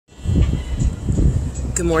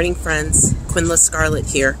Good morning, friends. Quinla Scarlett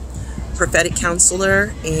here, prophetic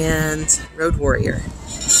counselor and road warrior.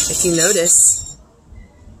 If you notice,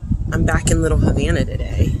 I'm back in Little Havana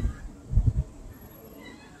today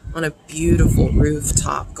on a beautiful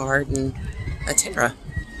rooftop garden at Terra.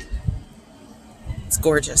 It's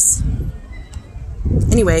gorgeous.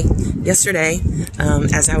 Anyway, yesterday,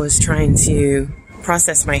 as I was trying to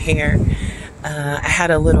process my hair, I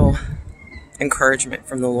had a little encouragement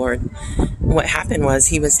from the Lord. What happened was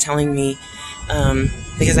he was telling me,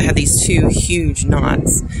 because I had these two huge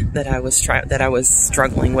knots that I was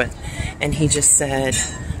struggling with, and he just said,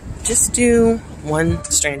 just do one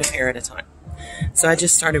strand of hair at a time. So I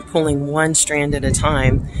just started pulling one strand at a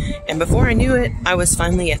time, and before I knew it, I was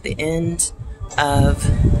finally at the end of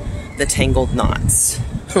the tangled knots.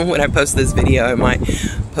 When I post this video, I might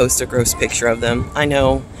post a gross picture of them. I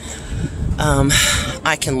know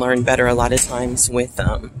I can learn better a lot of times with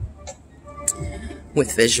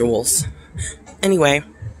visuals. Anyway,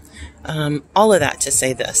 all of that to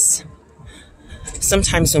say this.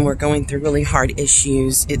 Sometimes when we're going through really hard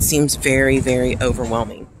issues, it seems very, very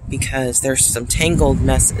overwhelming because there's some tangled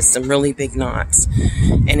messes, some really big knots.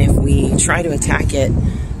 And if we try to attack it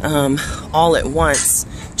all at once,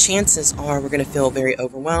 chances are we're going to feel very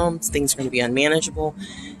overwhelmed, things are going to be unmanageable,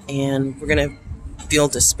 and we're going to feel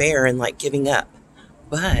despair and like giving up.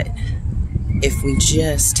 But if we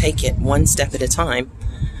just take it one step at a time,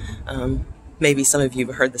 maybe some of you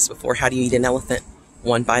have heard this before, how do you eat an elephant?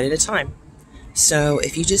 One bite at a time. So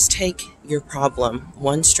if you just take your problem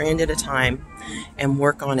one strand at a time and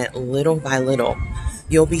work on it little by little,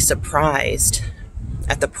 you'll be surprised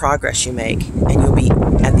at the progress you make, and you'll be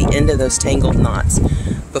at the end of those tangled knots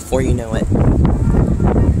before you know it.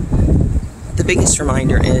 The biggest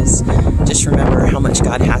reminder is just remember how much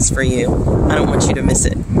God has for you. I don't want you to miss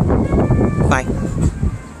it. Bye.